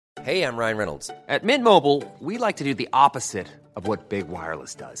Hey, I'm Ryan Reynolds. At Mint Mobile, we like to do the opposite of what Big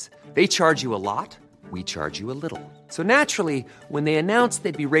Wireless does. They charge you a lot, we charge you a little. So naturally, when they announced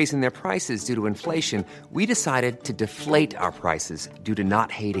they'd be raising their prices due to inflation, we decided to deflate our prices due to not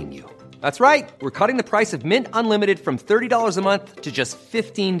hating you. That's right. We're cutting the price of Mint Unlimited from $30 a month to just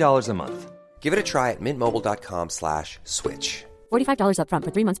 $15 a month. Give it a try at mintmobile.com/switch. $45 up front for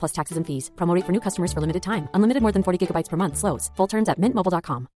 3 months plus taxes and fees. Promo rate for new customers for limited time. Unlimited more than 40 gigabytes per month. Slows full terms at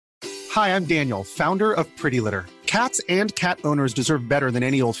mintmobile.com. Hi, I'm Daniel, founder of Pretty Litter. Cats and cat owners deserve better than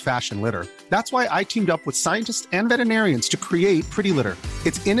any old-fashioned litter. That's why I teamed up with scientists and veterinarians to create Pretty Litter.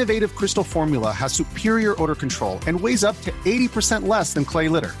 Its innovative crystal formula has superior odor control and weighs up to 80% less than clay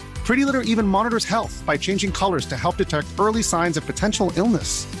litter. Pretty Litter even monitors health by changing colors to help detect early signs of potential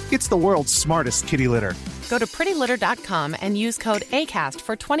illness. It's the world's smartest kitty litter. Go to prettylitter.com and use code ACAST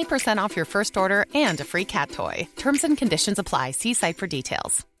for 20% off your first order and a free cat toy. Terms and conditions apply. See site for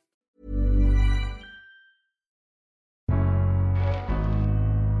details.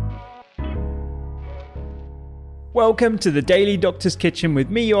 Welcome to the Daily Doctor's Kitchen with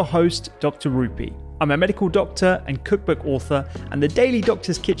me, your host, Dr. Rupy. I'm a medical doctor and cookbook author, and the Daily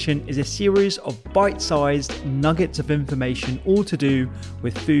Doctor's Kitchen is a series of bite-sized nuggets of information all to do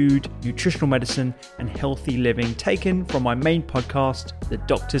with food, nutritional medicine, and healthy living, taken from my main podcast, the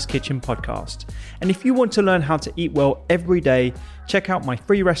Doctor's Kitchen Podcast. And if you want to learn how to eat well every day, check out my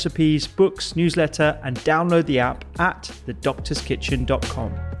free recipes, books, newsletter, and download the app at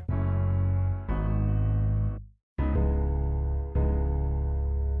thedoctorskitchen.com.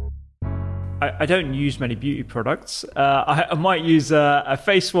 I don't use many beauty products. I might use a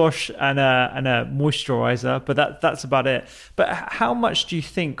face wash and a moisturizer, but that's about it. But how much do you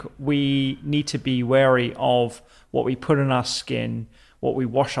think we need to be wary of what we put on our skin, what we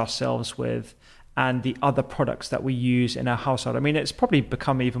wash ourselves with, and the other products that we use in our household? I mean, it's probably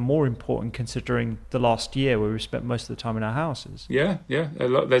become even more important considering the last year where we spent most of the time in our houses. Yeah,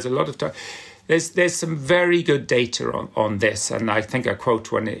 there's a lot of time. There's some very good data on this, and I think I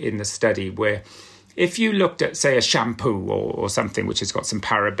quote one in the study where if you looked at, say, a shampoo or something which has got some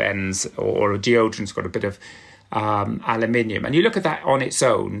parabens, or a deodorant's got a bit of aluminium, and you look at that on its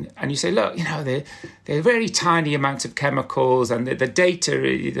own and you say, look, they're very tiny amounts of chemicals, and the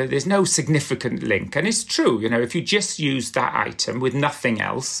data, there's no significant link. And it's true, if you just use that item with nothing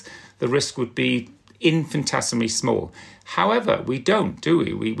else, the risk would be infinitesimally small. However, we don't, do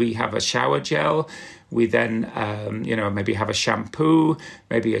we? We have a shower gel. We then, maybe have a shampoo,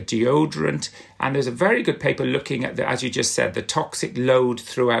 maybe a deodorant. And there's a very good paper looking at, as you just said, the toxic load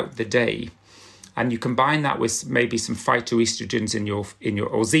throughout the day. And you combine that with maybe some phytoestrogens in your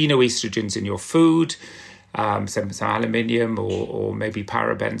or xenoestrogens in your food, some aluminium or maybe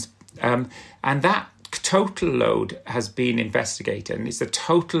parabens. And that total load has been investigated, and it's the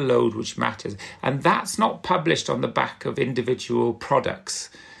total load which matters. And that's not published on the back of individual products.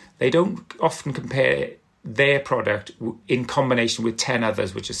 They don't often compare their product in combination with 10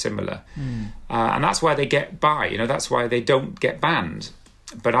 others which are similar. And that's why they get by, that's why they don't get banned.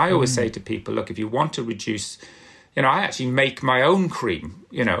 But I always say to people, look, if you want to reduce, I actually make my own cream.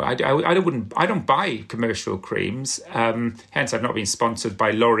 I don't buy commercial creams. Hence, I've not been sponsored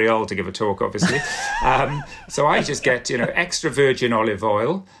by L'Oreal to give a talk, obviously. So I just get, extra virgin olive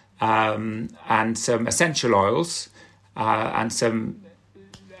oil and some essential oils and some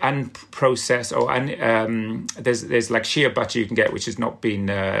unprocessed, there's like shea butter you can get, which has not been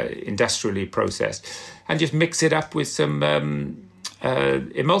industrially processed, and just mix it up with some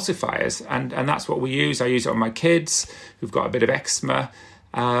emulsifiers, and that's what we use. I use it on my kids who've got a bit of eczema,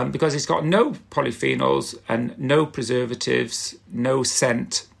 because it's got no polyphenols and no preservatives, no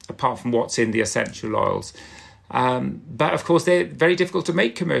scent apart from what's in the essential oils. But of course they're very difficult to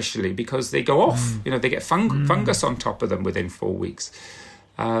make commercially because they go off. They get fungus on top of them within 4 weeks.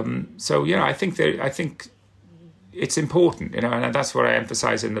 I think it's important, and that's what I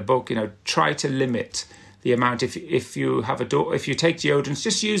emphasize in the book. Try to limit the amount. If you take deodorants,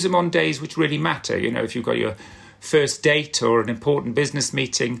 just use them on days which really matter. If you've got your first date or an important business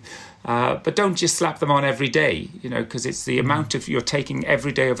meeting, but don't just slap them on every day. Because it's the amount of you're taking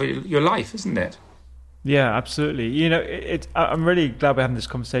every day of your life, isn't it? Yeah, absolutely. I'm really glad we're having this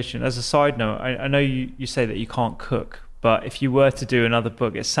conversation. As a side note, I know you say that you can't cook, but if you were to do another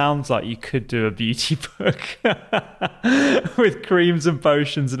book, it sounds like you could do a beauty book with creams and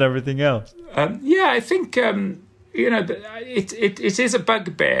potions and everything else. I think it is a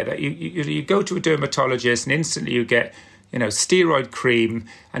bugbear that you go to a dermatologist and instantly you get steroid cream,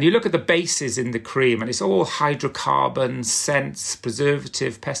 and you look at the bases in the cream and it's all hydrocarbons, scents,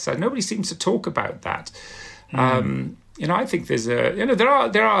 preservative, pesticide. Nobody seems to talk about that. I think there's there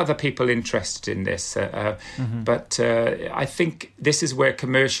are other people interested in this, but I think this is where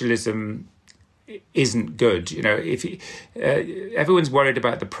commercialism isn't good. If everyone's worried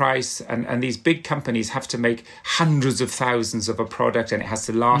about the price, and these big companies have to make hundreds of thousands of a product, and it has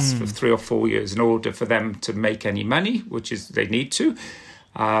to last for 3 or 4 years in order for them to make any money, which is they need to.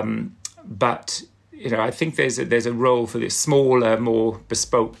 But I think there's a role for the smaller, more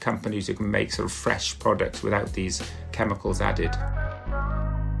bespoke companies who can make sort of fresh products without these chemicals added.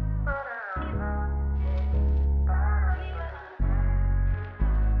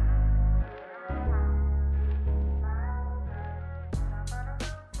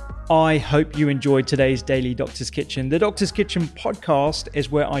 I hope you enjoyed today's Daily Doctor's Kitchen. The Doctor's Kitchen podcast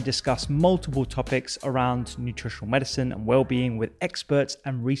is where I discuss multiple topics around nutritional medicine and well-being with experts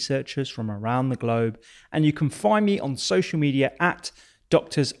and researchers from around the globe. And you can find me on social media at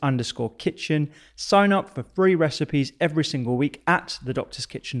doctors_kitchen. Sign up for free recipes every single week at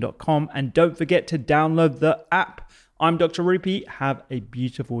thedoctorskitchen.com. And don't forget to download the app. I'm Dr. Rupy. Have a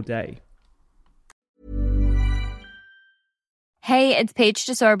beautiful day. Hey, it's Paige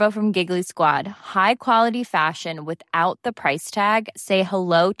DeSorbo from Giggly Squad. High quality fashion without the price tag. Say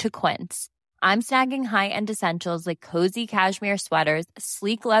hello to Quince. I'm snagging high-end essentials like cozy cashmere sweaters,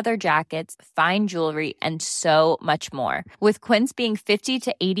 sleek leather jackets, fine jewelry, and so much more. With Quince being 50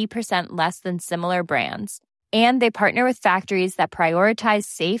 to 80% less than similar brands. And they partner with factories that prioritize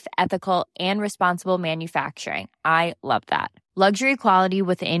safe, ethical, and responsible manufacturing. I love that. Luxury quality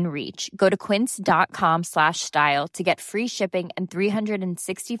within reach. Go to quince.com/style to get free shipping and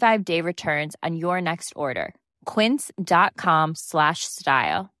 365-day returns on your next order.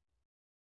 Quince.com/style.